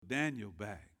Daniel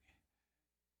back.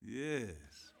 Yes,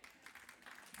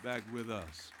 back with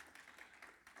us.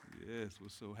 Yes, we're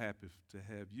so happy to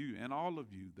have you and all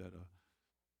of you that are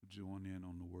joining in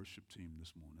on the worship team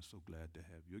this morning. So glad to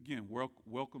have you. Again,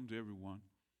 welcome to everyone.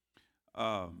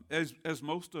 As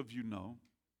most of you know,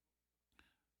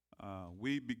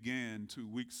 we began 2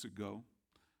 weeks ago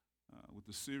with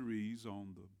a series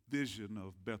on the vision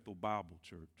of Bethel Bible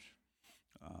Church.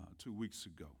 2 weeks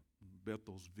ago,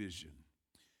 Bethel's vision.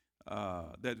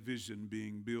 That vision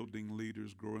being building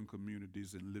leaders, growing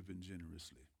communities, and living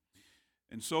generously.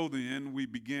 And so then we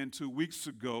began 2 weeks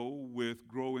ago with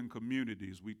growing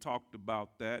communities. We talked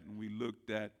about that and we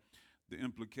looked at the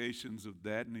implications of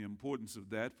that and the importance of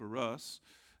that for us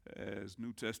as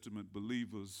New Testament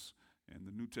believers and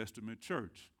the New Testament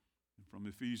church. And from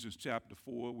Ephesians chapter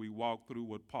 4, we walked through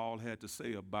what Paul had to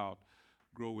say about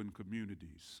growing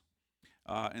communities.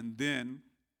 And then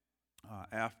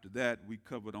after that, we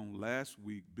covered on last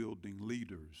week building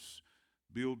leaders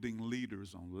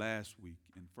on last week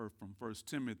from 1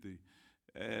 Timothy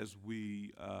as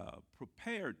we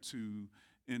prepared to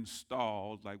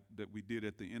install, like that we did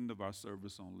at the end of our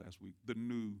service on last week, the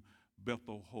new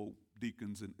Bethel Hope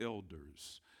deacons and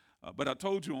elders. But I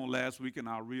told you on last week, and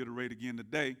I'll reiterate again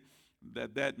today,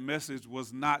 that message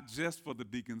was not just for the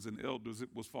deacons and elders, it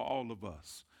was for all of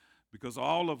us. Because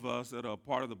all of us that are a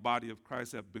part of the body of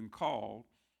Christ have been called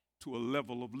to a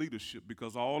level of leadership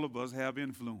because all of us have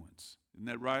influence. Isn't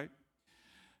that right?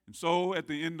 And so at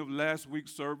the end of last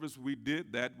week's service, we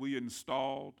did that. We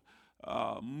installed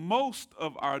most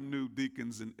of our new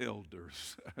deacons and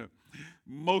elders,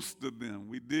 most of them.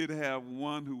 We did have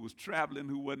one who was traveling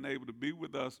who wasn't able to be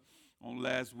with us on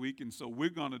last week, and so we're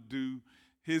going to do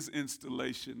his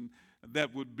installation.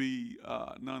 That would be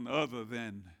none other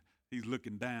than, he's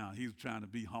looking down, he's trying to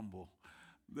be humble,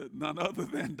 none other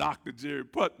than Dr. Jerry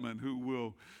Putman, who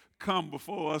will come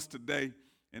before us today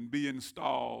and be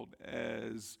installed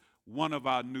as one of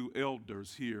our new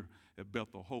elders here at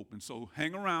Bethel Hope. And so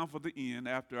hang around for the end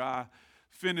after I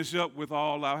finish up with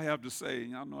all I have to say.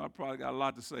 Y'all know I probably got a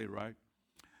lot to say, right?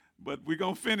 But we're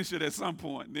going to finish it at some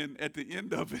point. And then at the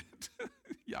end of it,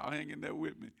 y'all hanging there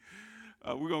with me,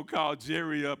 we're going to call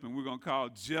Jerry up, and we're going to call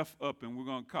Jeff up, and we're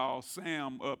going to call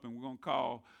Sam up, and we're going to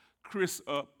call Chris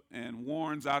up, and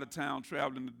Warren's out of town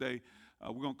traveling today.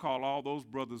 We're going to call all those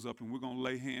brothers up, and we're going to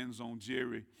lay hands on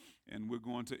Jerry, and we're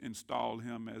going to install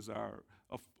him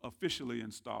officially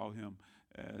install him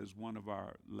as one of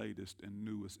our latest and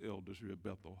newest elders here at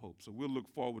Bethel Hope. So we'll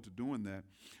look forward to doing that.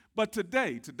 But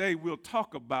today we'll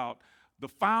talk about the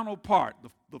final part,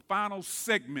 the final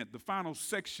segment, the final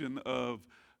section of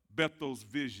Bethel's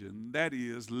vision. That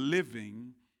is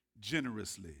living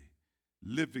generously.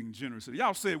 Living generously.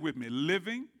 Y'all say it with me,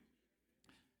 living.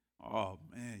 Oh,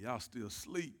 man, y'all still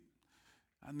asleep.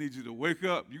 I need you to wake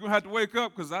up. You're going to have to wake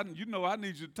up because I need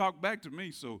you to talk back to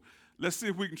me. So let's see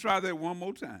if we can try that one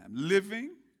more time. Living.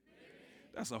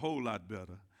 That's a whole lot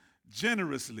better.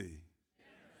 Generously.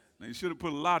 Now, you should have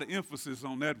put a lot of emphasis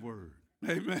on that word.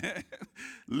 Amen.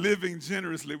 Living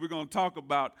generously. We're going to talk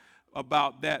about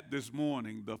that this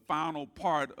morning, the final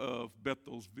part of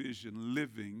Bethel's vision,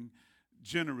 living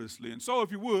generously. And so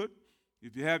if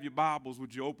you have your Bibles,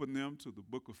 would you open them to the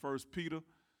book of 1 Peter?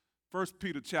 1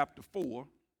 Peter chapter 4.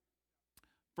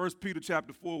 1 Peter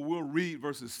chapter 4, we'll read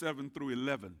verses 7 through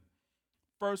 11.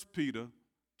 1 Peter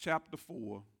chapter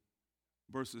 4,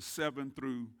 verses 7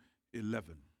 through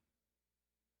 11.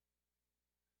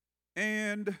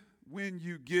 And when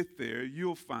you get there,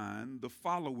 you'll find the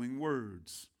following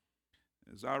words.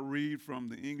 As I read from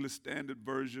the English Standard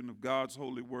Version of God's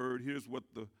holy word, here's what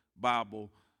the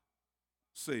Bible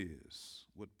says,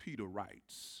 what Peter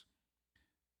writes.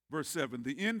 Verse 7,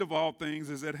 the end of all things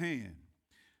is at hand.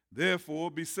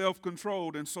 Therefore, be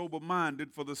self-controlled and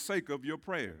sober-minded for the sake of your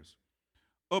prayers.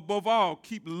 Above all,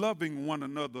 keep loving one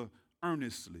another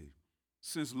earnestly,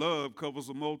 since love covers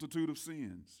a multitude of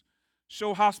sins.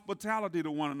 Show hospitality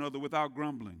to one another without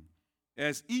grumbling.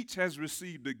 As each has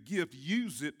received a gift,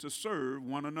 use it to serve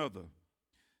one another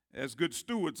as good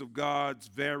stewards of God's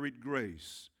varied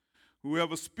grace.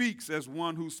 Whoever speaks as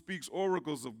one who speaks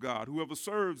oracles of God, whoever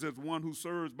serves as one who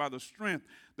serves by the strength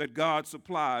that God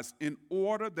supplies, in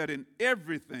order that in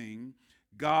everything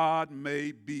God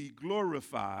may be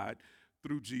glorified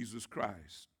through Jesus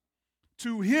Christ.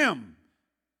 To him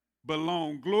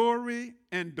belong glory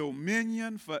and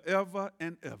dominion forever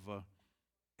and ever.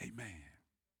 Amen.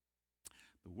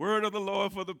 The word of the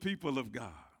Lord for the people of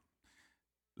God.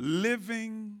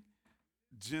 Living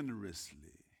generously.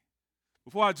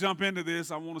 Before I jump into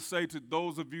this, I want to say to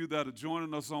those of you that are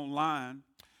joining us online,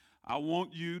 I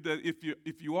want you that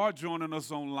if you are joining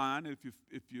us online,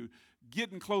 if you're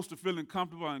getting close to feeling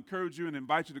comfortable, I encourage you and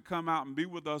invite you to come out and be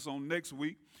with us on next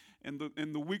week. In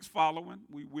the weeks following,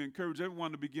 we encourage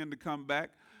everyone to begin to come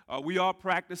back. We are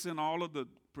practicing all of the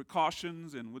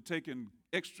precautions, and we're taking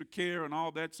extra care and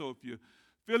all that. So if you're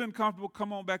feeling comfortable,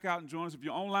 come on back out and join us. If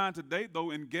you're online today,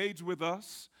 though, engage with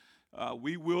us.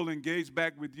 We will engage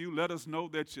back with you. Let us know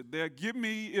that you're there. Give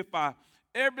me,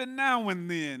 every now and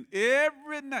then,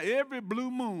 every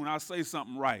blue moon, I say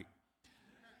something right.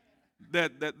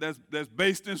 That's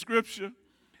based in Scripture,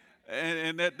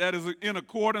 and that is in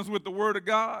accordance with the Word of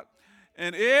God.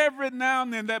 And every now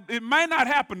and then, that it may not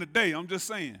happen today. I'm just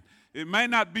saying it may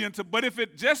not be until. But if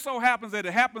it just so happens that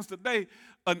it happens today,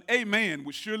 an amen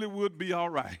would be all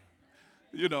right.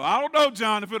 I don't know,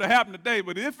 John, if it'll happen today,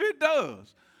 but if it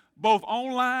does, both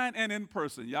online and in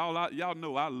person, y'all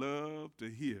know I love to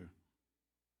hear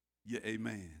your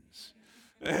amens.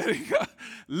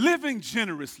 Living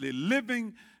generously.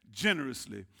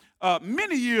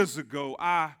 Many years ago,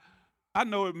 I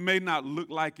know it may not look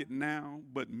like it now,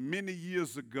 but many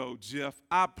years ago, Jeff,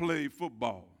 I played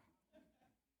football.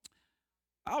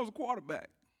 I was a quarterback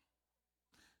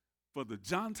for the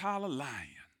John Tyler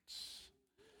Lions.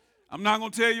 I'm not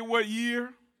going to tell you what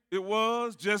year it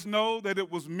was. Just know that it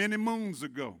was many moons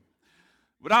ago.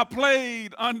 But I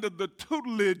played under the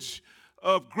tutelage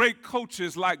of great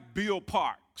coaches like Bill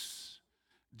Parks,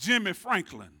 Jimmy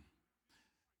Franklin.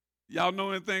 Y'all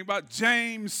know anything about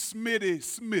James Smitty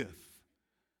Smith?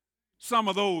 Some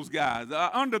of those guys.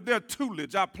 Under their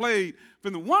tutelage, I played.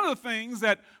 One of the things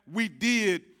that we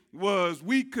did was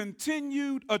we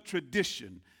continued a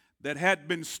tradition that had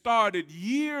been started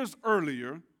years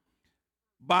earlier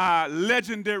by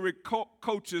legendary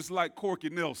coaches like Corky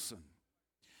Nelson.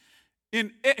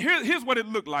 Here's what it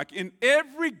looked like. In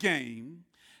every game,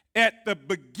 at the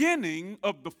beginning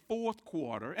of the fourth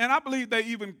quarter, and I believe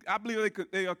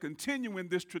they are continuing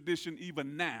this tradition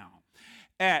even now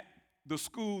at the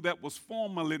school that was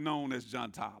formerly known as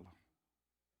John Tyler,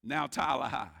 now Tyler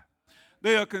High.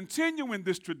 They are continuing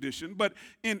this tradition, but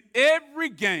in every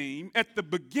game, at the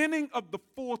beginning of the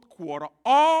fourth quarter,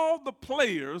 all the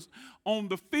players on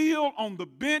the field, on the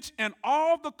bench, and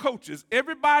all the coaches,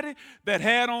 everybody that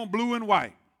had on blue and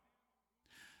white,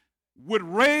 would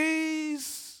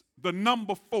raise the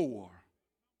number 4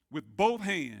 with both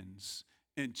hands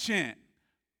and chant,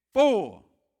 4,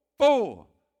 4,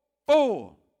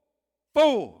 4,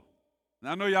 4.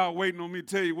 Now, I know y'all waiting on me to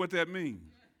tell you what that means.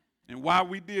 And why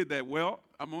we did that? Well,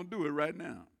 I'm going to do it right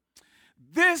now.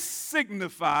 This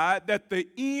signified that the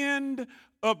end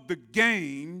of the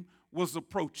game was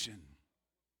approaching.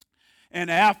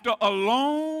 And after a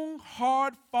long,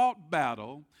 hard-fought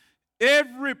battle,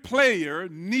 every player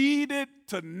needed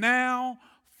to now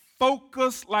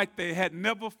focus like they had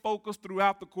never focused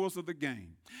throughout the course of the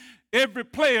game. Every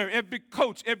player, every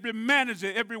coach, every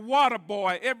manager, every water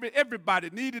boy, everybody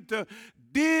needed to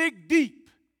dig deep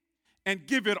and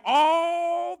give it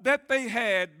all that they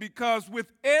had, because with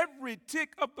every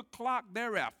tick of the clock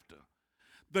thereafter,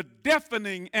 the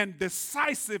deafening and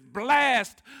decisive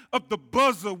blast of the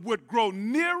buzzer would grow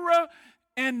nearer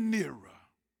and nearer.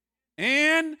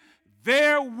 And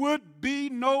there would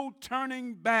be no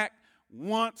turning back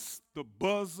once the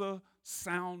buzzer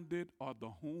sounded or the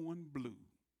horn blew.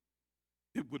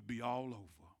 It would be all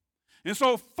over. And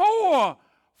so 4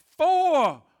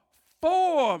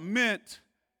 meant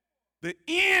the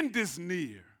end is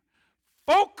near.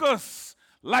 Focus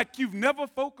like you've never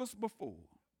focused before.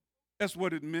 That's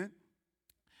what it meant.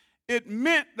 It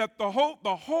meant that the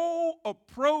whole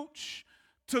approach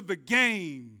to the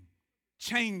game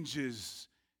changes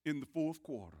in the fourth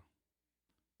quarter.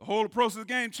 The whole approach to the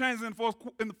game changes in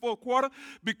the fourth quarter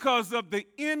because of the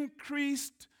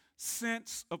increased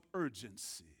sense of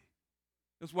urgency.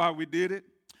 That's why we did it.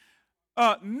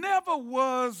 Never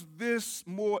was this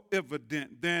more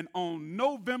evident than on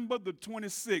November the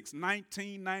 26th,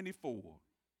 1994.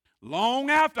 Long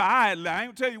after I had left. I ain't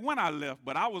going to tell you when I left,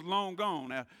 but I was long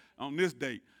gone on this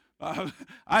date. I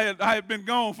had been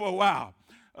gone for a while,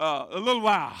 a little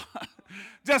while,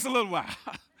 just a little while.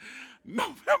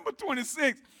 November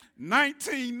 26th,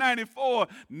 1994,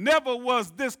 never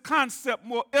was this concept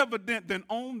more evident than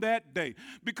on that day,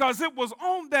 because it was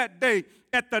on that day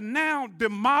at the now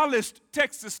demolished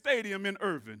Texas Stadium in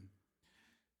Irving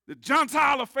that John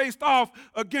Tyler faced off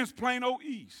against Plano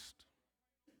East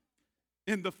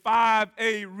in the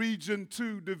 5A Region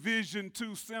 2 Division II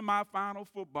semifinal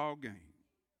football game.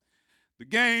 The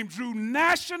game drew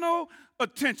national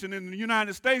attention in the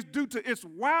United States due to its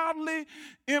wildly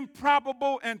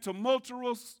improbable and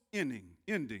tumultuous ending.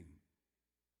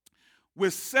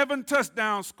 with 7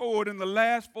 touchdowns scored in the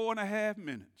last 4.5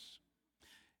 minutes.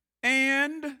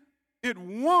 And it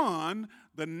won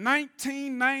the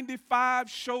 1995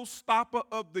 Showstopper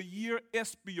of the Year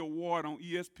ESPY Award on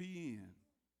ESPN.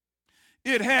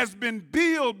 It has been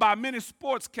billed by many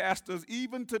sportscasters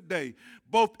even today,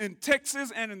 both in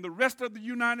Texas and in the rest of the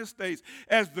United States,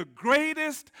 as the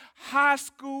greatest high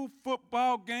school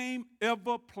football game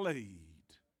ever played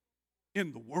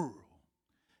in the world.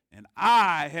 And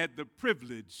I had the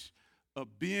privilege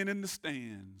of being in the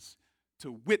stands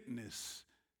to witness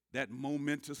that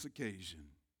momentous occasion.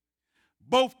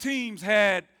 Both teams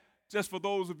had, just for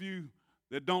those of you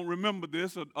that don't remember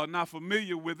this or are not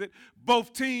familiar with it,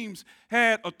 both teams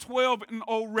had a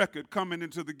 12-0 record coming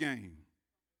into the game.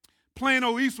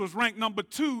 Plano East was ranked number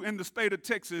 2 in the state of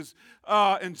Texas,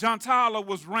 and John Tyler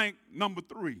was ranked number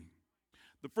 3.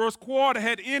 The first quarter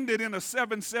had ended in a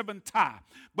 7-7 tie,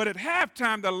 but at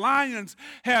halftime, the Lions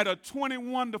had a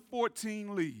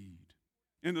 21-14 lead.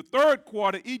 In the third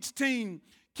quarter, each team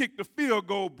kicked a field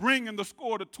goal, bringing the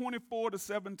score to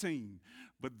 24-17.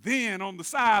 But then on the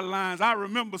sidelines, I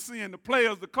remember seeing the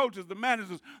players, the coaches, the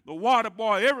managers, the water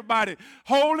boy, everybody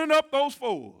holding up those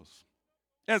fours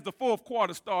as the fourth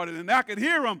quarter started. And I could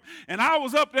hear them, and I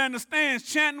was up there in the stands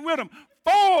chanting with them,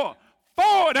 4,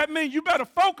 4. That means you better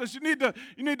focus. You need to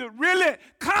really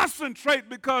concentrate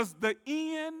because the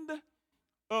end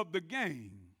of the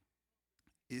game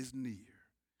is near.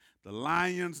 The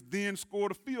Lions then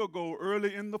scored a field goal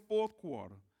early in the fourth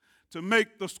quarter to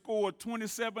make the score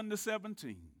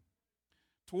 27-17.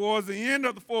 Towards the end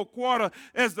of the fourth quarter,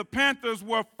 as the Panthers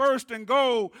were first and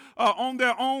goal on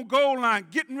their own goal line,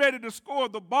 getting ready to score,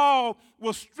 the ball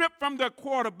was stripped from their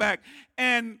quarterback,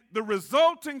 and the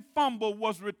resulting fumble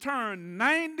was returned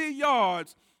 90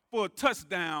 yards for a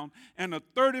touchdown and a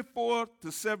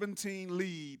 34-17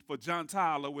 lead for John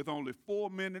Tyler with only 4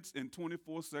 minutes and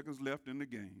 24 seconds left in the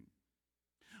game.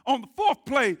 On the fourth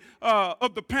play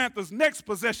of the Panthers' next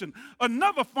possession,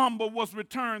 another fumble was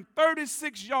returned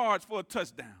 36 yards for a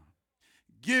touchdown,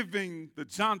 giving the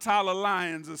John Tyler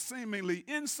Lions a seemingly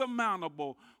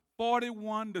insurmountable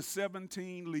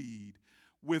 41-17 lead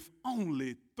with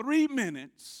only 3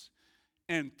 minutes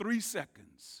and 3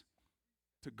 seconds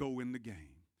to go in the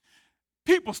game.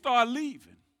 People started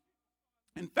leaving.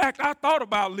 In fact, I thought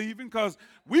about leaving because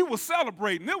we were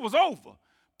celebrating. It was over.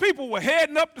 People were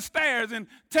heading up the stairs in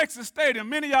Texas Stadium.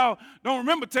 Many of y'all don't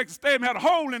remember Texas Stadium had a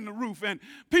hole in the roof, and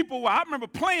people were, I remember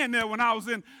playing there when I was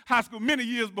in high school a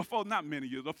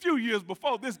few years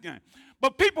before this game.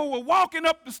 But people were walking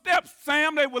up the steps,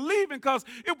 Sam, they were leaving because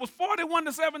it was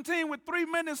 41-17 with 3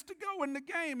 minutes to go in the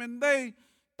game, and they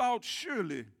thought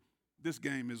surely this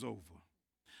game is over.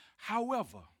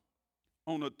 However,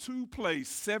 on a 2-play,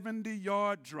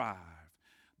 70-yard drive,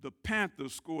 the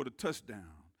Panthers scored a touchdown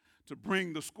to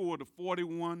bring the score to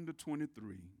 41-23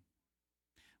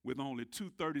 with only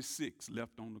 2:36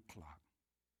 left on the clock.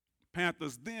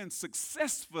 Panthers then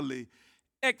successfully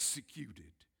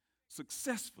executed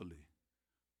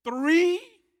 3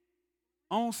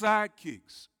 onside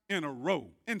kicks in a row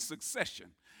in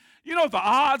succession. You know what the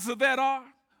odds of that are?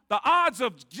 The odds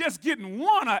of just getting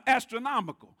one are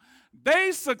astronomical.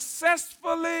 They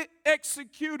successfully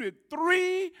executed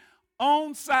 3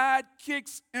 onside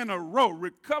kicks in a row,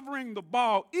 recovering the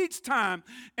ball each time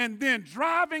and then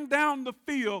driving down the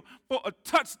field for a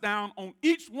touchdown on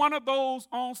each one of those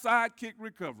onside kick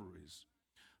recoveries.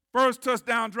 First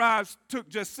touchdown drive took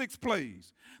just 6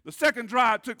 plays. The second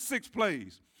drive took 6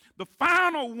 plays. The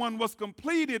final one was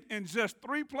completed in just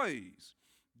 3 plays,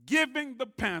 giving the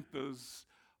Panthers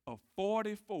a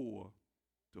 44-41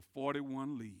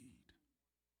 lead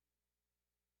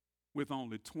with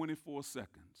only 24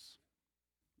 seconds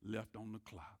left on the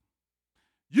clock.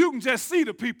 You can just see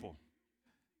the people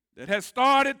that had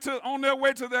started on their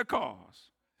way to their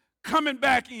cars coming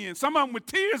back in, some of them with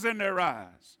tears in their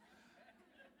eyes,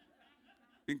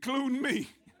 including me.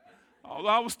 Although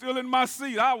I was still in my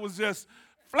seat, I was just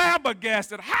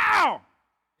flabbergasted. How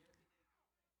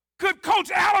could Coach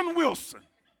Allen Wilson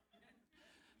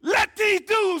let these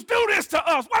dudes do this to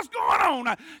us? What's going on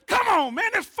now? Come on, man,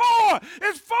 it's 4.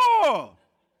 It's 4.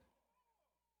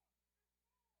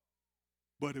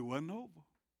 But it wasn't over.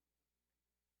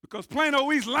 Because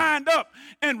Plano East lined up,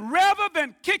 and rather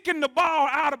than kicking the ball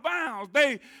out of bounds,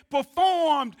 they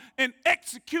performed and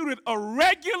executed a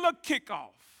regular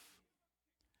kickoff.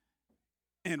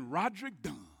 And Roderick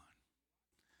Dunn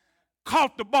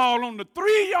caught the ball on the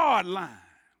 3-yard line.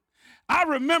 I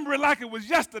remember it like it was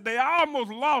yesterday. I almost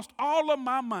lost all of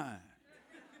my mind.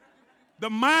 The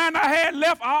mind I had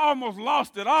left, I almost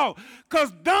lost it all.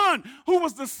 Because Dunn, who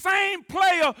was the same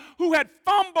player who had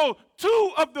fumbled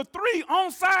 2 of the 3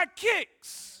 onside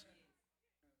kicks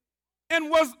and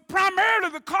was primarily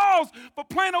the cause for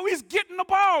Plano East getting the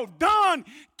ball. Dunn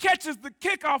catches the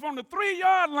kickoff on the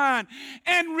 3-yard line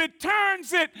and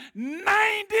returns it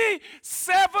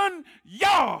 97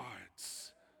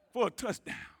 yards for a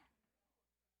touchdown.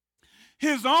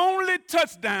 His only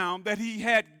touchdown that he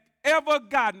had ever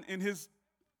gotten in his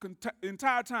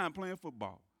entire time playing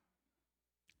football.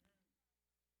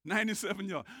 97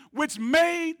 yards, which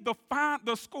made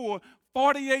the score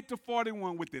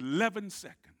 48-41 with 11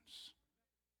 seconds.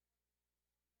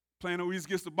 Plano East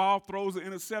gets the ball, throws an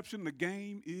interception. The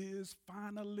game is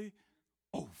finally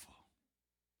over.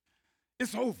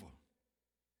 It's over.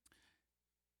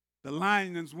 The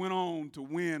Lions went on to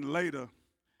win later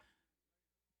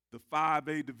the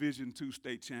 5A Division II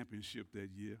state championship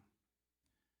that year.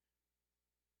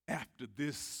 After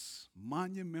this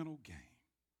monumental game.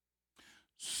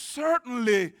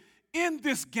 Certainly in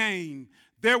this game,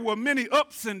 there were many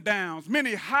ups and downs,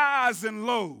 many highs and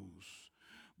lows.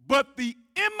 But the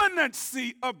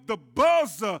imminency of the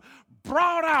buzzer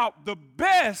brought out the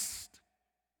best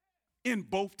in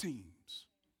both teams.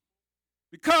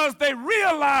 Because they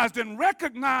realized and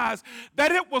recognized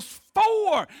that it was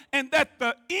 4 and that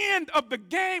the end of the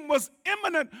game was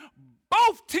imminent.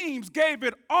 Both teams gave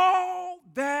it all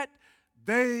that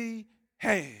they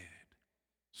had.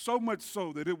 So much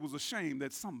so that it was a shame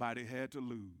that somebody had to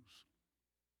lose.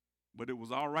 But it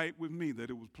was all right with me that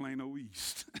it was Plano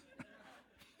East.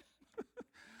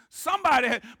 Somebody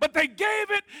had, but they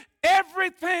gave it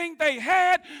everything they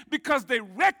had because they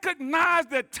recognized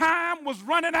that time was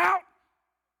running out.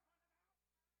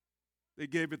 They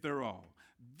gave it their all.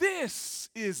 This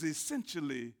is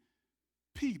essentially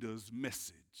Peter's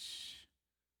message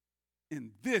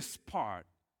in this part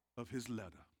of his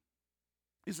letter.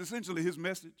 It's essentially his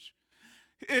message.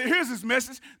 Here's his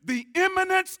message. The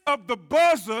imminence of the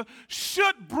buzzer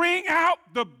should bring out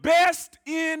the best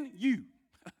in you,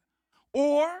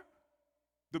 or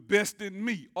the best in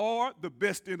me, or the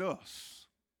best in us.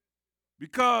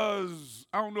 Because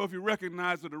I don't know if you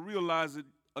recognize it or realize it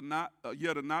or not,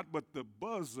 but the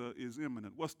buzzer is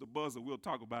imminent. What's the buzzer? We'll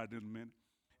talk about it in a minute.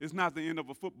 It's not the end of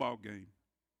a football game.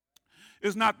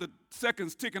 It's not the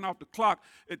seconds ticking off the clock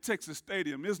at Texas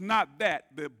Stadium. It's not that.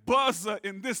 The buzzer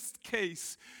in this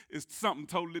case is something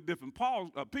totally different.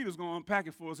 Peter's going to unpack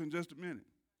it for us in just a minute.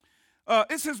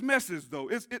 It's his message, though.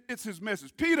 It's his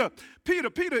message. Peter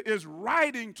is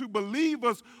writing to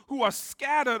believers who are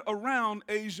scattered around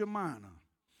Asia Minor,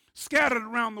 scattered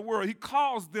around the world. He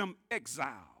calls them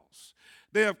exiles.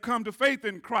 They have come to faith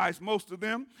in Christ, most of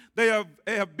them. They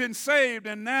have been saved,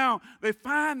 and now they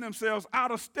find themselves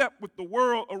out of step with the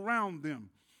world around them.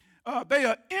 They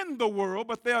are in the world,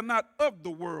 but they are not of the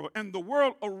world. And the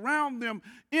world around them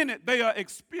in it, they are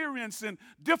experiencing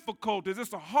difficulties.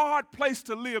 It's a hard place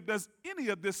to live. Does any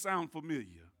of this sound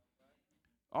familiar?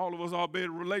 All of us all be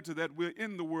able to relate to that. We're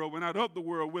in the world. We're not of the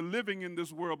world. We're living in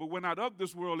this world, but we're not of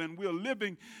this world, and we're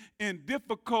living in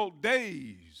difficult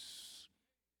days.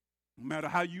 No matter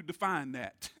how you define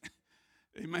that.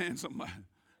 Amen, somebody.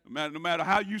 No matter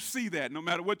how you see that, no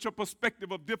matter what your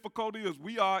perspective of difficulty is,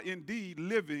 we are indeed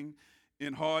living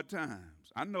in hard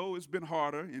times. I know it's been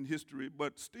harder in history,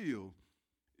 but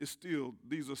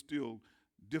these are still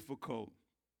difficult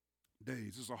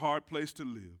days. It's a hard place to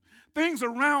live. Things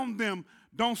around them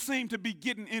don't seem to be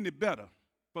getting any better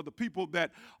for the people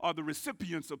that are the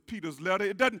recipients of Peter's letter.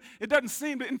 It doesn't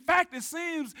seem to, in fact, it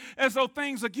seems as though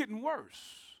things are getting worse.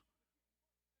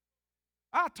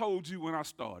 I told you when I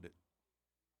started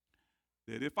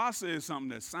that if I said something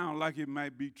that sounded like it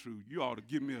might be true, you ought to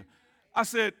give me I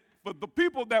said, for the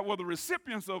people that were the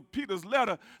recipients of Peter's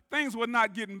letter, things were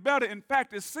not getting better. In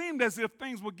fact, it seemed as if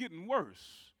things were getting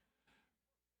worse.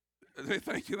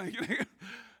 Thank you.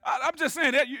 I'm just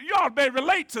saying that you ought to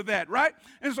relate to that, right?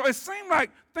 And so it seemed like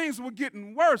things were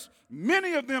getting worse.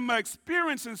 Many of them are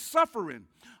experiencing suffering.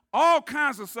 All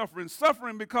kinds of suffering,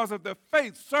 suffering because of their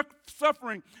faith,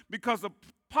 suffering because of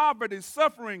poverty,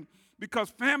 suffering because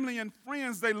family and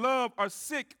friends they love are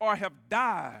sick or have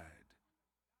died.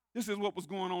 This is what was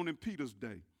going on in Peter's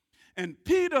day. And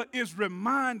Peter is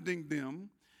reminding them,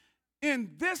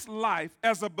 in this life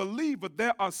as a believer,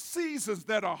 there are seasons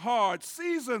that are hard,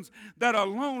 seasons that are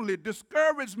lonely.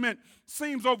 Discouragement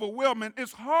seems overwhelming.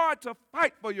 It's hard to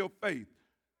fight for your faith.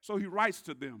 So he writes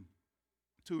to them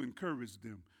to encourage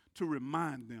them, to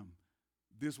remind them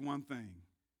this one thing: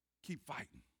 keep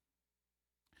fighting.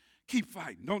 Keep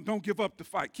fighting. Don't give up the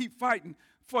fight. Keep fighting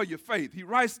for your faith. He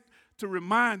writes to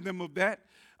remind them of that.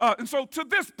 And so to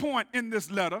this point in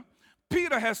this letter,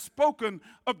 Peter has spoken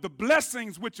of the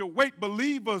blessings which await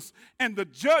believers and the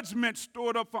judgment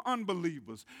stored up for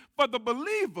unbelievers. For the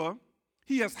believer,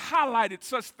 he has highlighted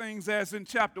such things as in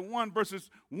chapter 1, verses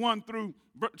 3 through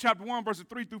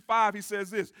 5, he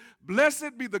says this: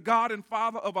 "Blessed be the God and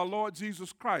Father of our Lord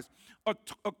Jesus Christ.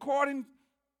 According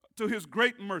to his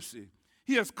great mercy,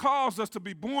 he has caused us to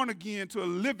be born again to a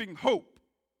living hope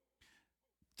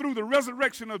through the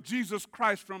resurrection of Jesus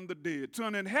Christ from the dead, to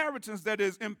an inheritance that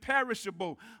is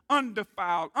imperishable,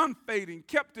 undefiled, unfading,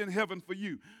 kept in heaven for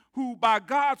you, who by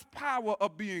God's power are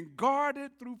being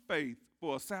guarded through faith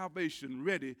for a salvation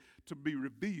ready to be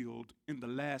revealed in the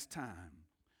last time."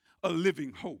 A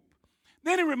living hope.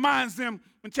 Then he reminds them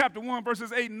in chapter 1,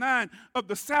 verses 8 and 9 of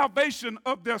the salvation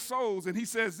of their souls. And he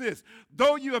says this: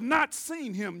 "Though you have not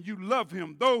seen him, you love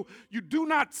him. Though you do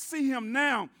not see him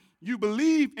now, you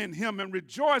believe in him and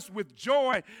rejoice with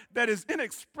joy that is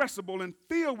inexpressible and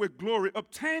filled with glory,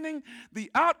 obtaining the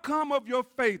outcome of your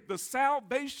faith, the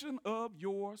salvation of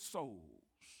your souls."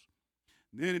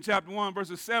 Then in chapter 1,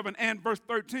 verses 7 and verse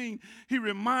 13, he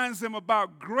reminds them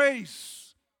about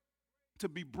grace to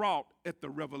be brought at the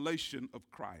revelation of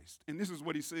Christ. And this is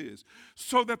what he says: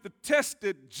 "So that the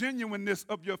tested genuineness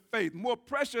of your faith, more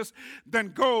precious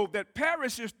than gold that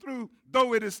perishes through,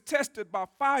 though it is tested by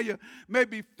fire, may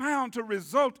be found to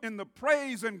result in the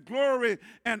praise and glory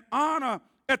and honor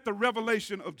at the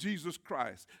revelation of Jesus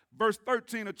Christ." Verse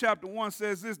 13 of chapter 1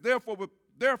 says this: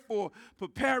 Therefore,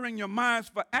 preparing your minds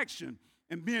for action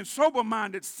and being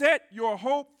sober-minded, set your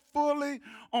hope fully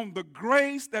on the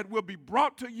grace that will be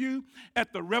brought to you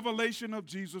at the revelation of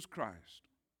Jesus Christ.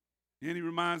 And he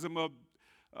reminds them of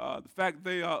the fact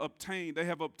they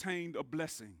have obtained a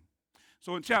blessing.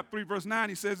 So in chapter 3, verse 9,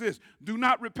 he says this: "Do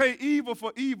not repay evil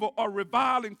for evil or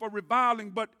reviling for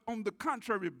reviling, but on the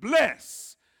contrary,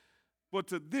 bless. For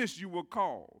to this you were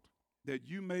called, that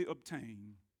you may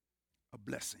obtain a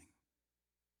blessing."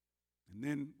 And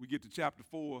then we get to chapter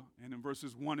 4, and in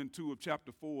verses 1 and 2 of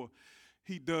chapter 4,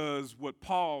 he does what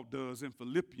Paul does in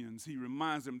Philippians. He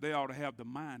reminds them they ought to have the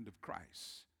mind of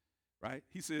Christ, right?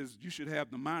 He says you should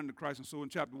have the mind of Christ. And so in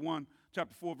chapter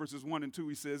 4, verses 1 and 2,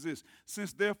 he says this: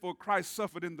 "Since therefore Christ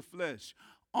suffered in the flesh,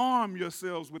 arm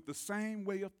yourselves with the same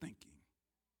way of thinking."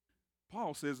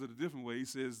 Paul says it a different way. He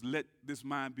says, "Let this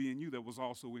mind be in you that was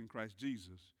also in Christ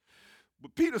Jesus."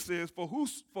 But Peter says, For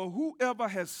whoever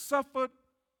has suffered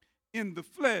in the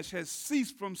flesh has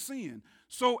ceased from sin,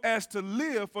 so as to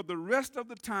live for the rest of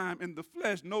the time in the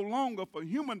flesh, no longer for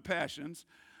human passions,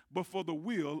 but for the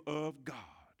will of God.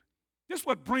 This is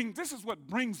what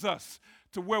brings us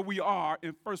to where we are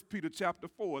in 1 Peter chapter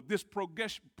 4, this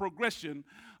progression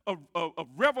of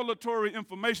revelatory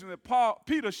information that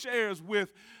Peter shares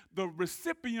with the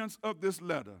recipients of this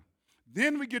letter.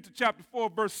 Then we get to chapter 4,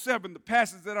 verse 7, the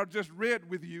passage that I just read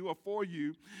with you or for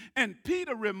you. And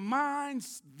Peter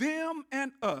reminds them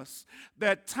and us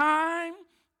that time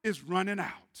is running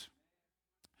out.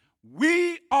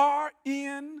 We are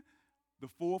in the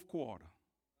fourth quarter.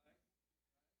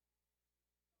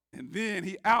 And then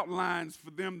he outlines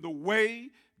for them the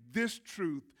way this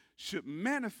truth should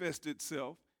manifest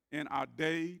itself in our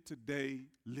day-to-day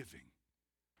living.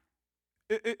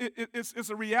 It's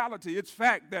a reality. It's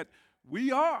fact that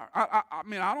we are. I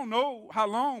mean, I don't know how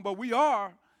long, but we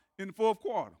are in the fourth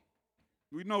quarter.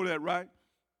 We know that, right?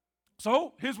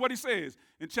 So here's what he says.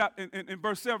 In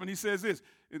verse 7, he says this.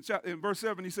 In verse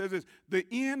 7, he says this: "The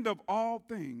end of all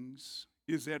things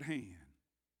is at hand."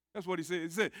 That's what he said. He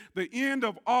said, the end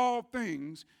of all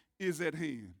things is at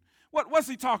hand. What's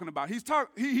he talking about?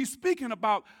 He's speaking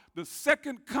about the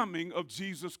second coming of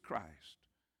Jesus Christ.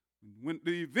 When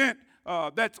the event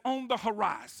that's on the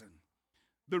horizon.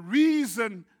 The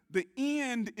reason the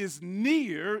end is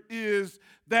near is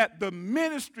that the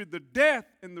ministry, the death,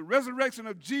 and the resurrection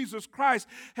of Jesus Christ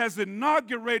has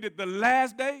inaugurated the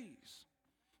last days.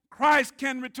 Christ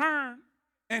can return,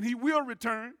 and he will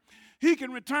return. He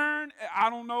can return. I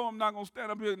don't know. I'm not going to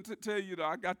stand up here and tell you that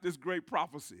I got this great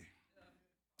prophecy.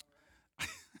 I'm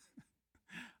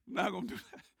not going to do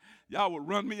that. Y'all would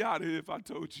run me out of here if I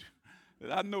told you.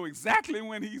 I know exactly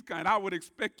when he's coming. I would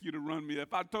expect you to run me.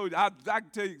 If I told you, I can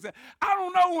tell you exactly. I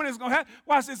don't know when it's going to happen.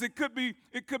 Watch this. It could be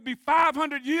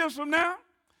 500 years from now.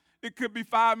 It could be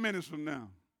 5 minutes from now.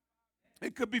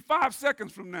 It could be 5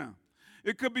 seconds from now.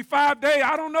 It could be 5 days.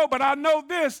 I don't know, but I know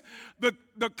this.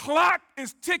 The clock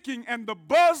is ticking and the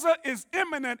buzzer is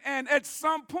imminent, and at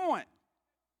some point,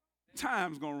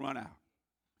 time's going to run out.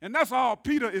 And that's all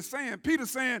Peter is saying. Peter's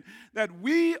saying that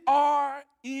we are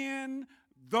in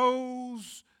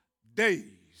those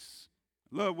days.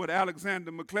 Love what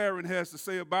Alexander McLaren has to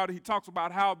say about it. He talks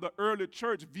about how the early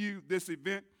church viewed this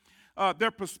event,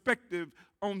 their perspective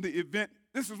on the event.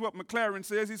 This is what McLaren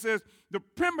says. He says, the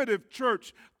primitive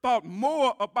church thought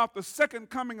more about the second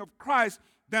coming of Christ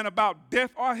than about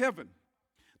death or heaven.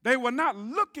 They were not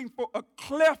looking for a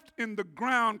cleft in the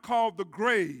ground called the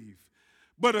grave,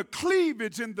 but a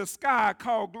cleavage in the sky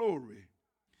called glory.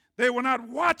 They were not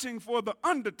watching for the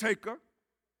undertaker,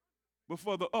 but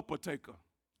for the upper taker.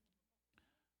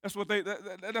 That's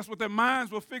what their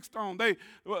minds were fixed on.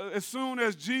 As soon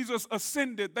as Jesus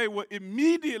ascended, they were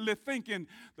immediately thinking,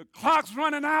 the clock's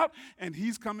running out and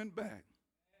he's coming back.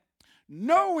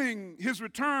 Knowing his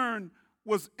return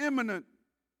was imminent,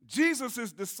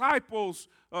 Jesus' disciples,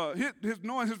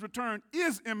 knowing his return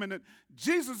is imminent,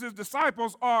 Jesus'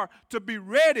 disciples are to be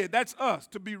ready, that's us,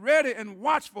 to be ready and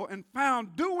watchful and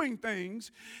found doing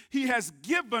things he has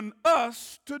given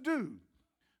us to do.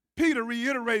 Peter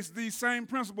reiterates these same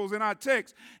principles in our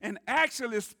text and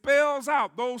actually spells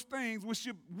out those things which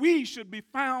we should be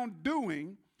found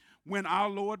doing when our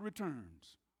Lord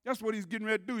returns. That's what he's getting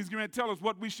ready to do. He's getting ready to tell us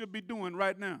what we should be doing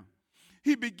right now.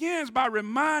 He begins by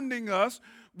reminding us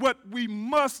that we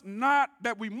must not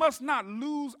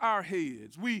lose our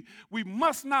heads. We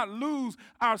must not lose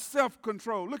our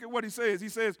self-control. Look at what he says. He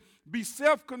says, be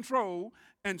self-controlled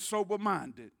and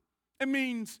sober-minded. It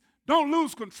means don't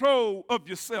lose control of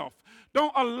yourself.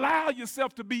 Don't allow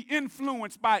yourself to be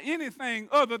influenced by anything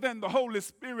other than the Holy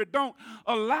Spirit. Don't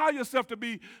allow yourself to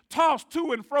be tossed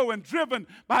to and fro and driven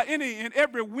by any and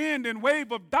every wind and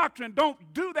wave of doctrine.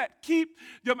 Don't do that.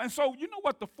 And so you know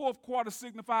what the fourth quarter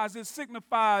signifies? It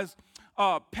signifies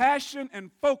passion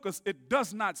and focus. It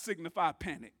does not signify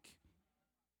panic.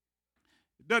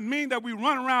 Doesn't mean that we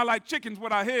run around like chickens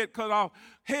with our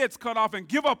heads cut off and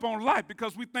give up on life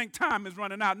because we think time is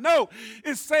running out. No,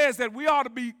 it says that we ought to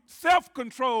be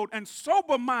self-controlled and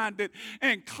sober-minded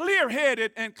and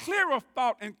clear-headed and clear of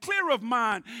thought and clear of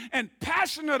mind and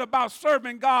passionate about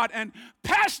serving God and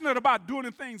passionate about doing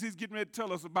the things he's getting ready to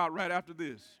tell us about right after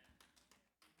this.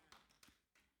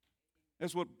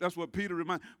 That's what Peter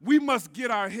reminds. We must get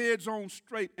our heads on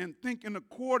straight and think in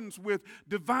accordance with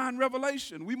divine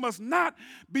revelation. We must not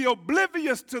be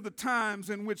oblivious to the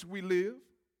times in which we live.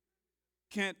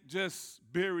 Can't just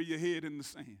bury your head in the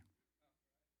sand.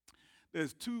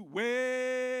 There's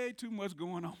way too much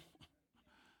going on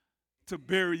to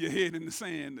bury your head in the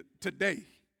sand today.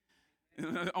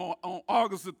 On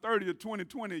August the 30th,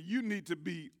 2020, you need to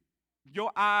be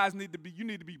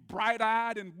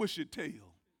bright-eyed and bushy-tailed.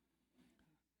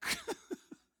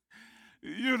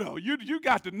 You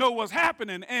got to know what's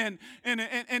happening, and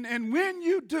when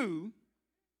you do,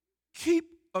 keep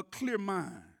a clear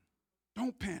mind.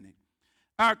 Don't panic.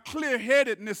 Our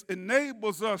clear-headedness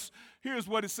enables us. Here's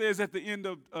what it says at the end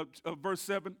of verse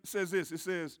 7. It says this. It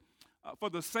says, for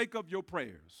the sake of your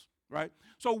prayers, right?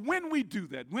 So when we do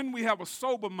that, when we have a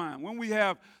sober mind, when we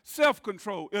have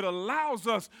self-control, it allows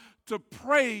us to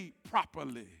pray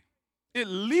properly. It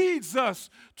leads us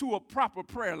to a proper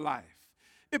prayer life.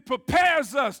 It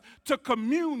prepares us to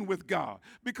commune with God.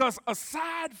 Because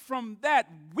aside from that,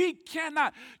 we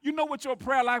cannot. You know what your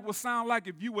prayer life would sound like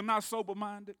if you were not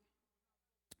sober-minded?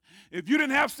 If you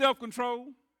didn't have self-control,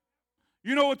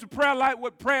 you know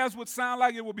what prayers would sound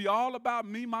like? It would be all about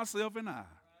me, myself, and I.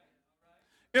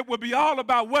 It would be all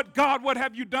about what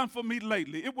have you done for me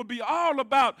lately? It would be all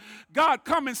about, God,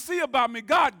 come and see about me.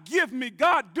 God, give me.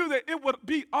 God, do that. It would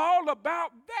be all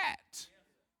about that.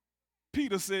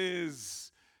 Peter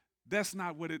says that's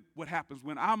not what happens.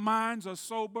 When our minds are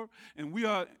sober and we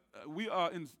are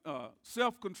in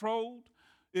self-controlled,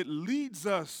 it leads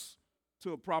us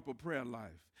to a proper prayer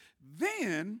life.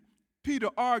 Then Peter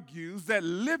argues that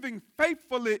living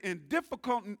faithfully in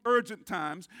difficult and urgent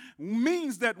times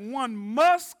means that one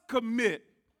must commit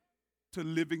to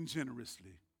living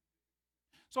generously.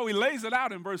 So he lays it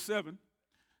out in verse 7.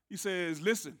 He says,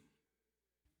 listen,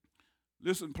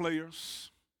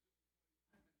 players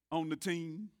on the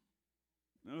team.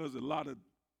 There's a lot of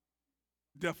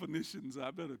definitions.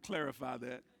 I better clarify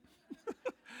that.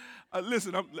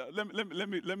 Listen,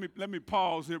 let me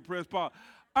pause here, press pause.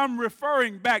 I'm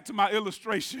referring back to my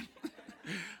illustration.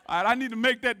 All right, I need to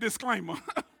make that disclaimer.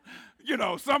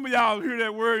 Some of y'all hear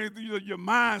that word, your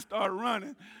mind start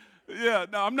running. Yeah,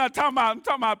 no, I'm talking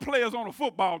about players on a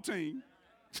football team.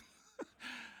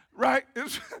 Right?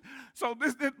 So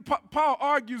Paul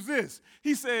argues this.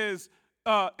 He says,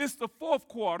 it's the fourth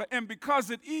quarter, and because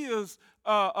it is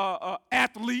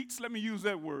athletes, let me use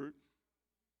that word,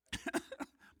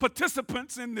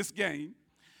 participants in this game,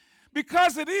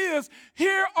 because it is,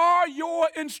 here are your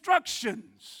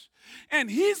instructions. And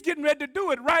he's getting ready to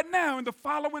do it right now in the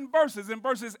following verses, in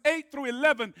verses 8 through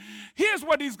 11. Here's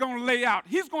what he's going to lay out.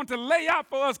 He's going to lay out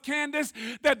for us, Candace,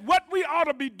 that what we ought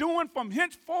to be doing from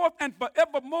henceforth and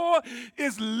forevermore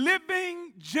is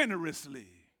living generously.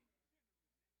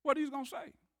 What he's going to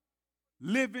say?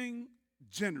 Living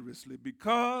generously,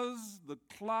 because the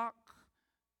clock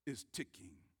is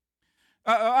ticking.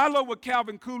 I love what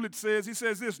Calvin Coolidge says. He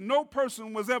says this: no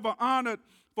person was ever honored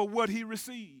for what he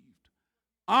received.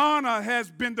 Honor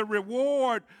has been the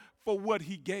reward for what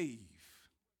he gave.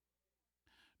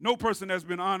 No person has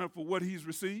been honored for what he's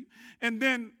received. And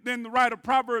then the writer of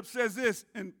Proverbs says this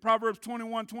in Proverbs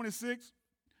 21:26,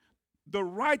 the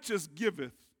righteous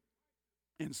giveth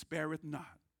and spareth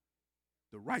not.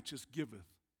 The righteous giveth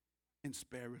and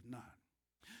spareth not.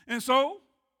 And so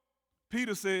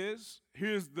Peter says,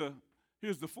 here's the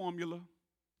formula.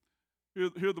 Here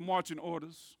are the marching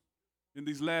orders in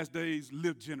these last days: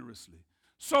 live generously.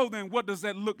 So then, what does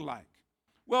that look like?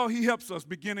 Well, he helps us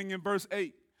beginning in verse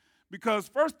 8, because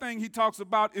first thing he talks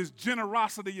about is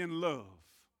generosity in love.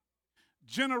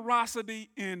 Generosity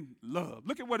in love.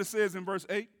 Look at what it says in verse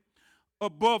 8.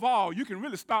 Above all, you can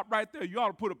really stop right there. You ought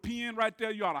to put a pen right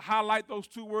there. You ought to highlight those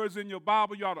two words in your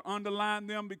Bible. You ought to underline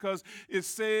them, because it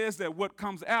says that what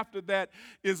comes after that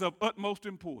is of utmost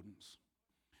importance.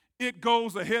 It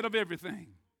goes ahead of everything,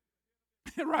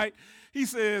 right? He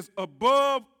says,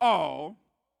 above all,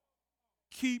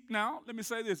 now, let me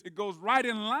say this. It goes right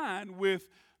in line with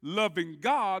loving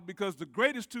God, because the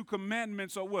greatest two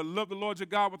commandments are what? Love the Lord your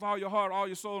God with all your heart, all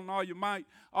your soul, and all your might,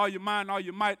 all your mind, all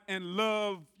your might, and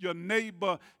love your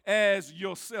neighbor as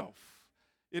yourself.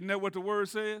 Isn't that what the word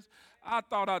says? I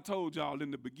thought I told y'all in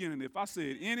the beginning, if I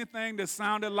said anything that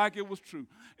sounded like it was true,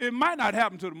 it might not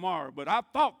happen to tomorrow, but I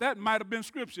thought that might have been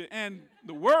scripture. And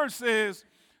the word says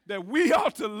that we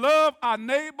ought to love our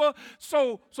neighbor.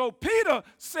 So Peter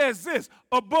says this: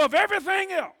 above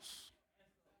everything else,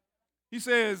 he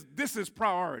says this is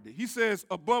priority. He says,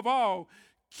 above all,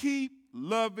 keep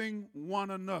loving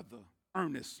one another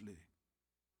earnestly.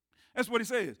 That's what he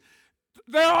says.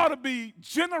 There ought to be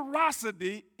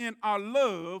generosity in our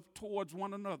love towards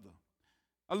one another.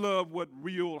 I love what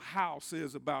Real Howe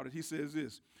says about it. He says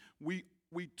this: we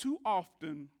too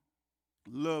often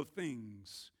love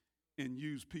things and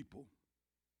use people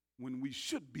when we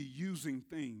should be using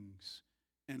things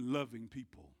and loving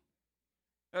people.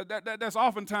 That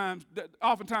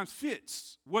oftentimes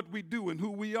fits what we do and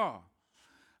who we are.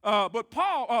 But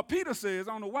Peter says,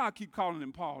 I don't know why I keep calling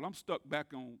him Paul. I'm stuck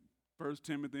back on 1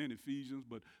 Timothy and Ephesians,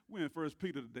 but we're in 1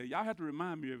 Peter today. Y'all have to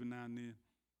remind me every now and then,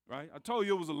 right? I told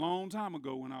you it was a long time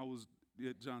ago when I was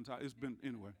at John Tyler. It's been,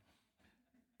 anyway.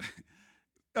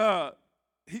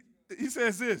 He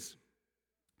says this: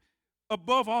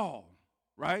 above all,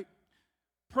 right?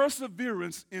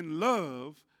 Perseverance in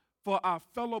love for our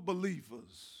fellow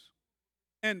believers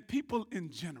and people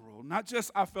in general, not just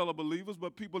our fellow believers,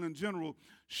 but people in general,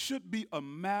 should be a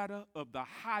matter of the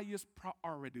highest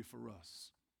priority for us.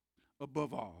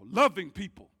 Above all, loving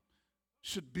people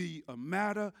should be a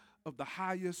matter of the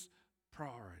highest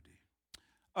priority.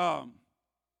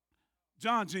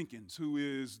 John Jenkins, who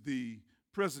is the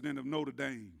president of Notre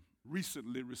Dame,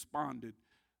 recently responded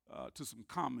to some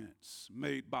comments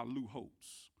made by Lou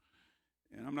Holtz.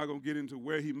 And I'm not going to get into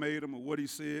where he made them or what he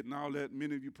said and all that.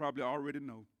 Many of you probably already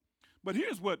know. But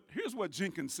here's what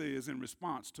Jenkins says in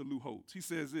response to Lou Holtz. He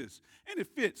says this, and it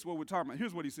fits what we're talking about.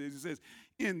 Here's what he says. He says,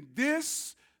 in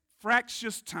this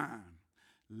fractious time,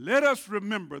 let us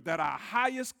remember that our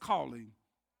highest calling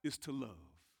is to love.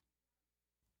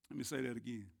 Let me say that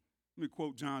again. Let me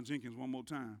quote John Jenkins one more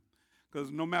time. Because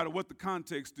no matter what the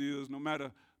context is, no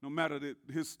matter that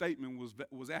his statement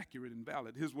was accurate and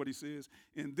valid, here's what he says: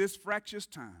 in this fractious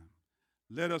time,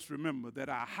 let us remember that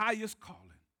our highest calling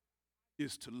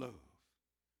is to love.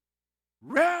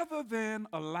 Rather than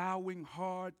allowing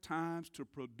hard times to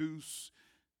produce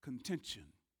contention,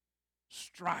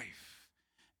 strife,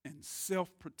 and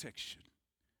self-protection,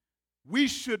 we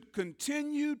should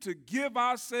continue to give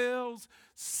ourselves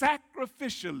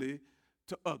sacrificially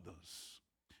to others.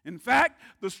 In fact,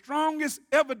 the strongest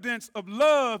evidence of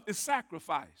love is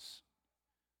sacrifice.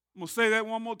 I'm going to say that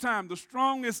one more time. The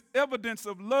strongest evidence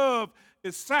of love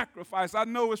is sacrifice. I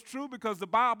know it's true because the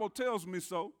Bible tells me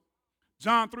so.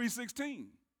 John 3:16.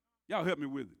 Y'all help me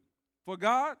with it. For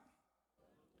God,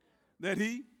 that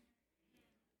He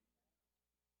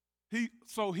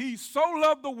so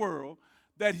loved the world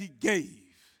that He gave.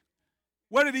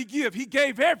 What did He give? He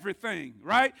gave everything,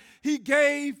 right? He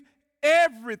gave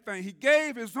everything. He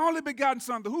gave His only begotten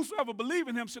Son, that whosoever believe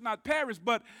in Him should not perish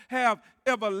but have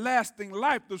everlasting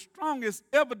life. The strongest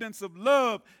evidence of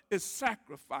love is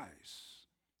sacrifice.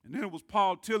 And then it was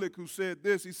Paul Tillich who said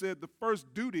this. He said, the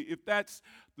first duty, if that's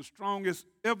the strongest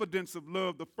evidence of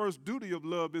love, the first duty of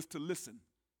love is to listen.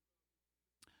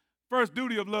 First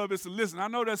duty of love is to listen. I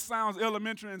know that sounds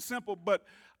elementary and simple, but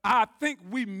I think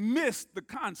we miss the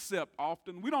concept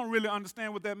often. We don't really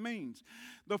understand what that means.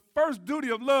 The first duty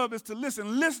of love is to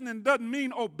listen. Listening doesn't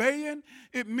mean obeying.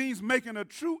 It means making a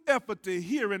true effort to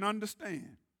hear and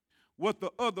understand what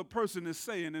the other person is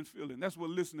saying and feeling. That's what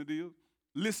listening is.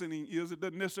 Listening is. It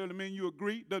doesn't necessarily mean you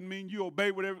agree. It doesn't mean you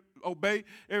obey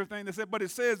everything they said, but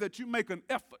it says that you make an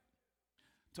effort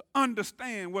to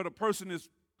understand what a person is,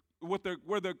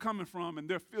 where they're coming from and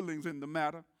their feelings in the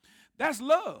matter. That's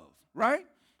love, right?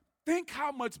 Think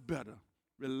how much better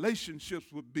relationships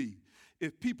would be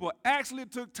if people actually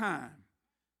took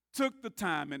the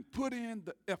time and put in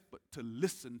the effort to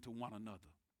listen to one another.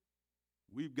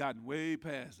 We've gotten way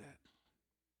past that.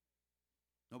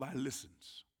 Nobody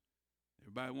listens.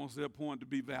 Everybody wants their point to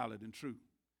be valid and true.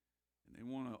 And they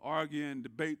want to argue and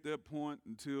debate their point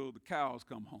until the cows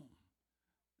come home.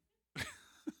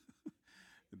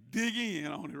 Dig in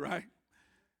on it, right?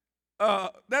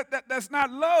 That's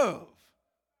not love.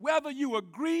 Whether you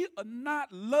agree or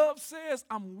not, love says,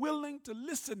 I'm willing to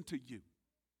listen to you.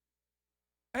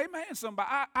 Amen, somebody.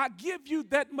 I give you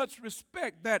that much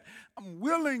respect that I'm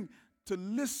willing to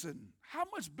listen. How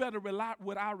much better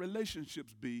would our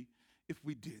relationships be if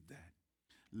we did that?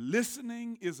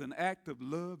 Listening is an act of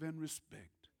love and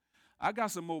respect. I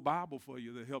got some more Bible for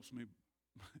you that helps me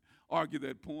argue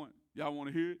that point. Y'all want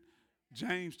to hear it?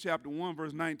 James chapter 1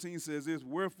 verse 19 says this,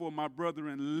 wherefore, my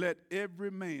brethren, let every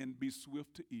man be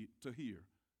swift to hear.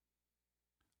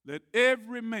 Let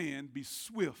every man be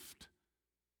swift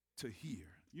to hear.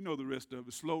 You know the rest of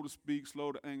it. Slow to speak,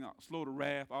 slow to anger, slow to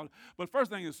wrath. But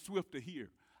first thing is swift to hear.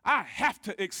 I have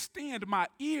to extend my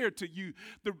ear to you.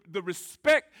 The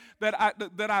respect that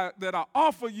I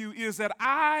offer you is that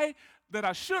I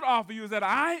should offer you is that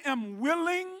I am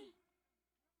willing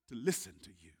to listen to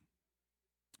you.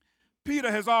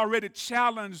 Peter has already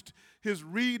challenged his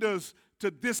readers to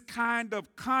this kind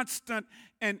of constant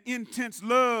and intense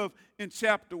love in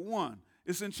chapter 1.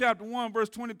 It's in chapter 1, verse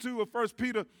 22 of 1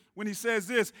 Peter when he says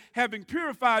this, having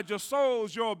purified your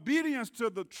souls, your obedience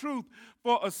to the truth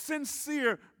for a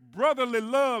sincere brotherly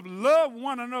love, love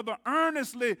one another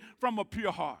earnestly from a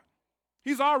pure heart.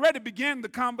 He's already began the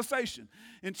conversation.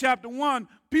 In chapter 1,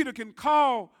 Peter can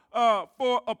call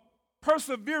for a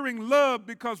persevering love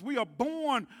because we are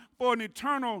born for an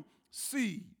eternal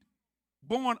seed,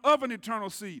 born of an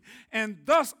eternal seed. And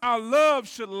thus our love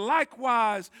should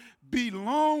likewise be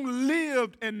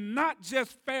long-lived and not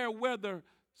just fair weather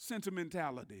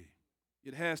sentimentality.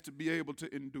 It has to be able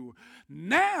to endure.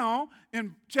 Now,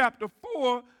 in chapter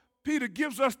 4, Peter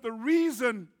gives us the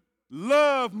reason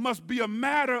love must be a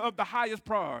matter of the highest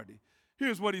priority.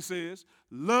 Here's what he says.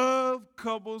 Love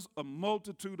covers a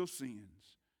multitude of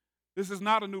sins. This is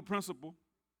not a new principle.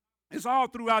 It's all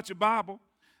throughout your Bible.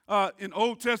 In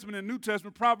Old Testament and New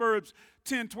Testament, Proverbs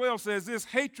 10:12 says this,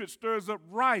 hatred stirs up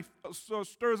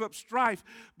strife,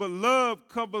 but love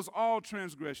covers all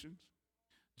transgressions.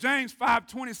 James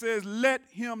 5:20 says, let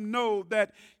him know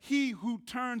that he who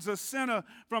turns a sinner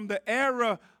from the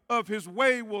error of his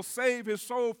way will save his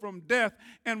soul from death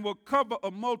and will cover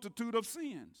a multitude of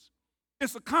sins.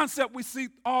 It's a concept we see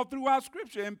all throughout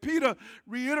Scripture, and Peter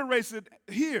reiterates it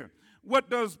here.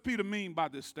 What does Peter mean by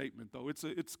this statement, though?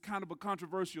 It's kind of a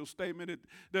controversial statement.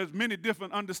 There's many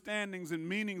different understandings and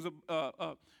meanings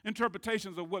of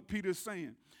interpretations of what Peter is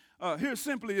saying. Here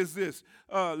simply is this.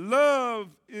 Love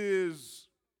is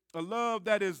a love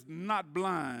that is not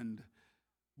blind,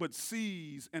 but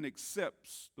sees and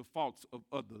accepts the faults of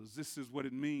others. This is what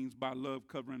it means by love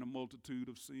covering a multitude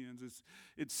of sins.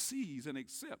 It sees and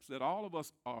accepts that all of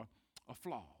us are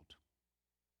flawed.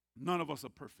 None of us are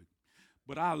perfect.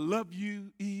 But I love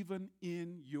you even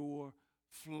in your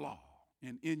flaw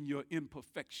and in your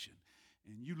imperfection.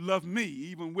 And you love me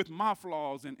even with my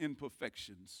flaws and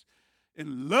imperfections.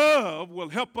 And love will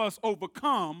help us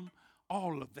overcome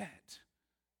all of that.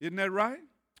 Isn't that right?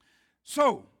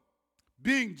 So,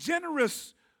 being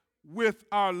generous with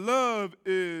our love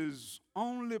is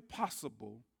only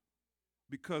possible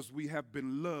because we have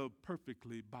been loved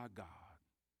perfectly by God.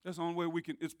 That's the only way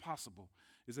it's possible,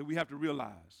 is that we have to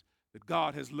realize that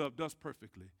God has loved us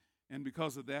perfectly. And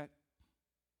because of that,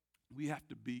 we have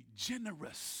to be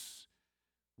generous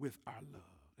with our love.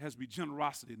 There has to be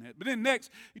generosity in that. But then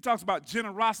next, he talks about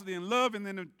generosity and love. And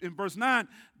then in verse 9,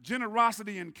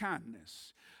 generosity and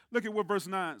kindness. Look at what verse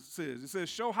 9 says. It says,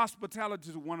 show hospitality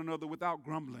to one another without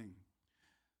grumbling.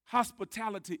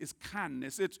 Hospitality is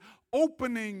kindness. It's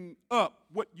opening up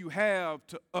what you have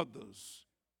to others.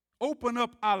 open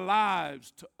up our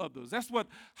lives to others. That's what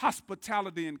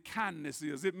hospitality and kindness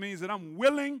is. It means that I'm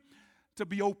willing to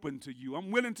be open to you.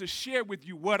 I'm willing to share with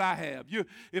you what I have.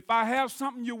 If I have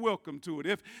something, you're welcome to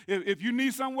it. If you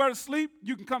need somewhere to sleep,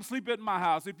 you can come sleep at my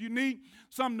house. If you need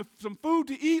some food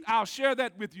to eat, I'll share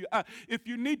that with you. If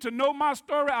you need to know my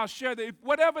story, I'll share that.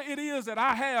 Whatever it is that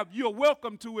I have, you're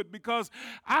welcome to it, because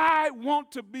I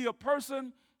want to be a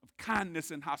person of kindness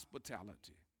and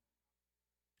hospitality.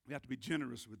 We have to be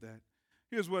generous with that.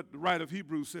 Here's what the writer of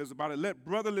Hebrews says about it. Let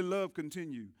brotherly love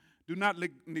continue. Do not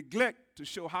neglect to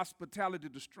show hospitality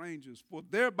to strangers, for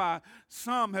thereby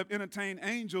some have entertained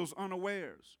angels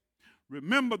unawares.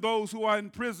 Remember those who are in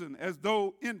prison as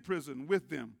though in prison with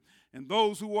them, and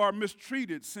those who are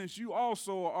mistreated, since you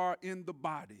also are in the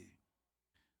body.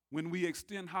 When we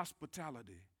extend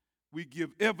hospitality, we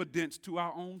give evidence to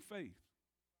our own faith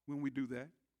when we do that.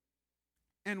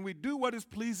 And we do what is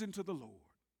pleasing to the Lord.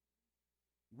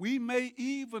 We may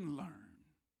even learn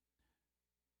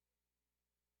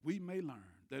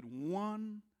that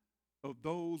one of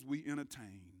those we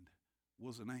entertained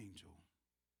was an angel.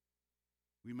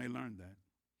 We may learn that.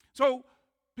 So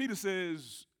Peter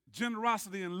says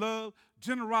generosity and love,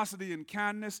 generosity and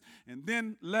kindness, and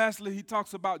then lastly he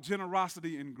talks about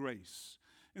generosity and grace.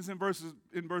 It's in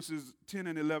verses 10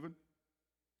 and 11.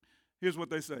 Here's what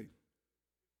they say.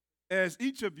 As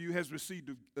each of you has received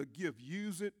a gift,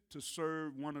 use it to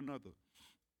serve one another.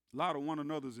 A lot of one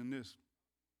another's in this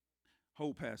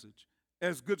whole passage.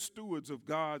 As good stewards of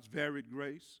God's varied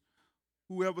grace,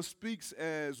 whoever speaks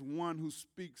as one who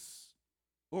speaks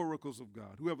oracles of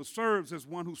God, whoever serves as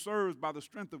one who serves by the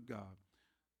strength of God,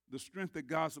 the strength that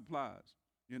God supplies,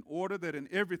 in order that in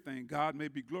everything God may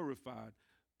be glorified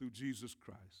through Jesus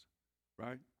Christ,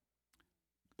 right?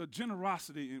 A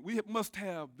generosity, and we must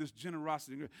have this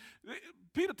generosity.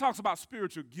 Peter talks about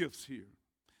spiritual gifts here.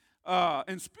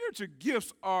 And spiritual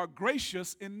gifts are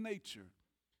gracious in nature.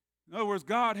 In other words,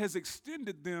 God has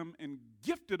extended them and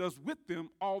gifted us with them,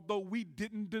 although we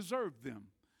didn't deserve them.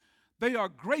 They are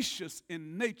gracious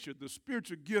in nature, the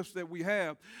spiritual gifts that we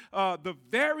have. The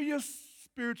various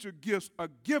spiritual gifts are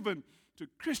given to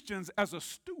Christians as a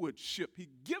stewardship. He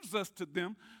gives us to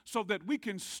them so that we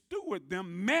can steward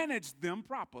them, manage them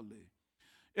properly.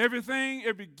 Every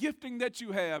gifting that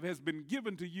you have has been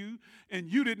given to you,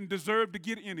 and you didn't deserve to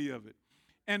get any of it.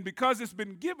 And because it's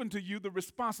been given to you, the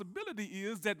responsibility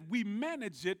is that we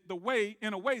manage it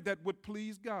in a way that would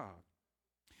please God.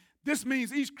 This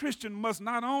means each Christian must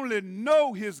not only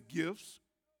know his gifts,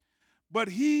 but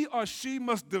he or she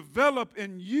must develop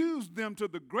and use them to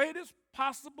the greatest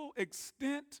possible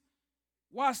extent,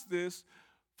 watch this,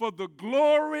 for the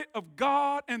glory of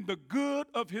God and the good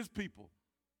of his people.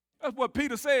 That's what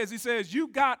Peter says. He says,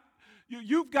 you've been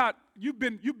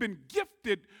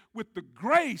gifted with the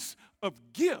grace of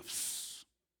gifts.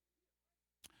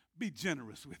 Be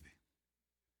generous with it.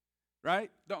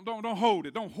 Right? Don't hold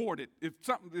it. Don't hoard it.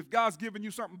 If God's given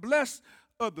you something, bless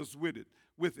others with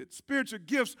it. Spiritual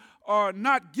gifts are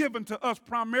not given to us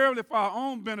primarily for our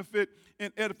own benefit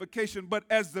and edification, but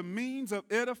as the means of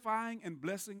edifying and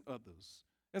blessing others.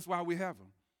 That's why we have them.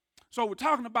 So we're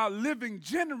talking about living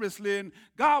generously, and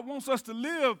God wants us to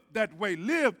live that way.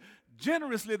 Live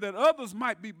generously that others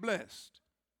might be blessed.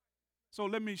 So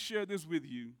let me share this with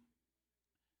you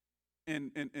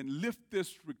and lift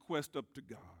this request up to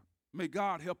God. May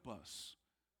God help us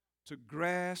to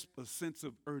grasp a sense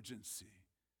of urgency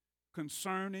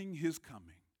concerning his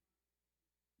coming,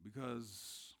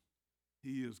 because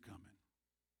he is coming.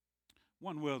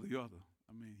 One way or the other.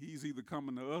 I mean, he's either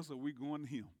coming to us or we're going to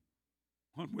him.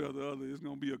 One way or the other, it's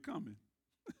going to be a coming.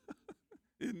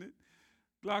 Isn't it?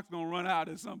 Clock's going to run out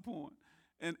at some point.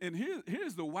 And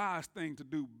here's the wise thing to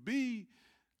do. Be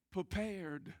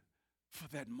prepared for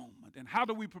that moment. And how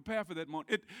do we prepare for that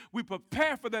moment? We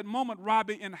prepare for that moment,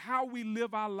 Robbie, in how we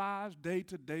live our lives day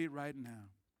to day right now.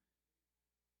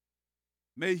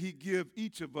 May he give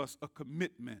each of us a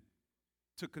commitment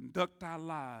to conduct our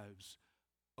lives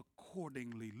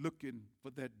accordingly, looking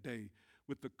for that day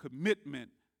with a commitment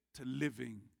to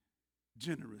living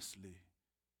generously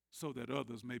so that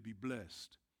others may be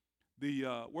blessed. The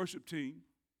worship team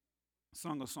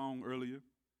sung a song earlier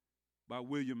by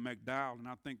William McDowell, and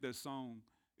I think that song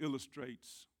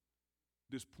illustrates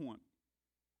this point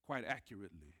quite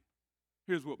accurately.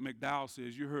 Here's what McDowell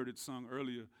says. You heard it sung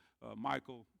earlier.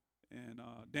 Michael and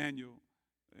Daniel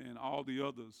and all the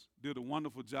others did a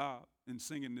wonderful job in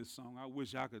singing this song. I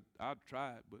wish I'd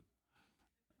try it, but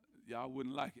y'all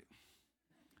wouldn't like it.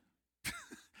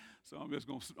 So I'm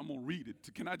gonna read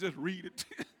it. Can I just read it?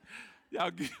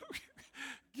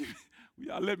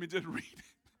 Y'all let me just read it.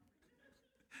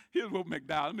 Here's what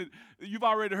McDowell, you've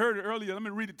already heard it earlier. Let me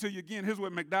read it to you again. Here's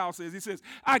what McDowell says. He says,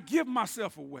 I give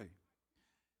myself away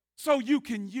so you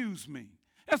can use me.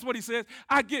 That's what he says.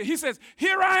 He says,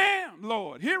 here I am,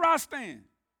 Lord. Here I stand.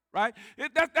 Right?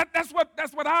 That's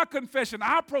what our confession,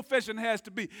 our profession has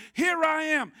to be. Here I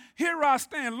am. Here I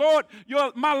stand. Lord,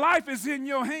 my life is in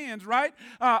your hands, right?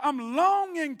 I'm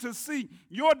longing to see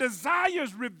your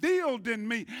desires revealed in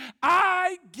me.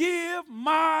 I give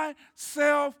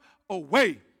myself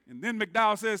away. And then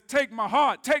McDowell says, take my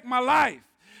heart, take my life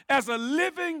as a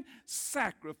living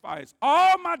sacrifice.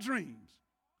 All my dreams,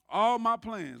 all my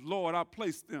plans, Lord, I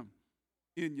place them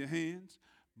in your hands.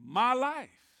 My life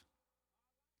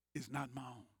is not my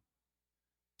own.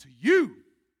 To you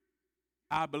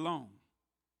I belong.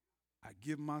 I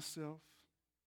give myself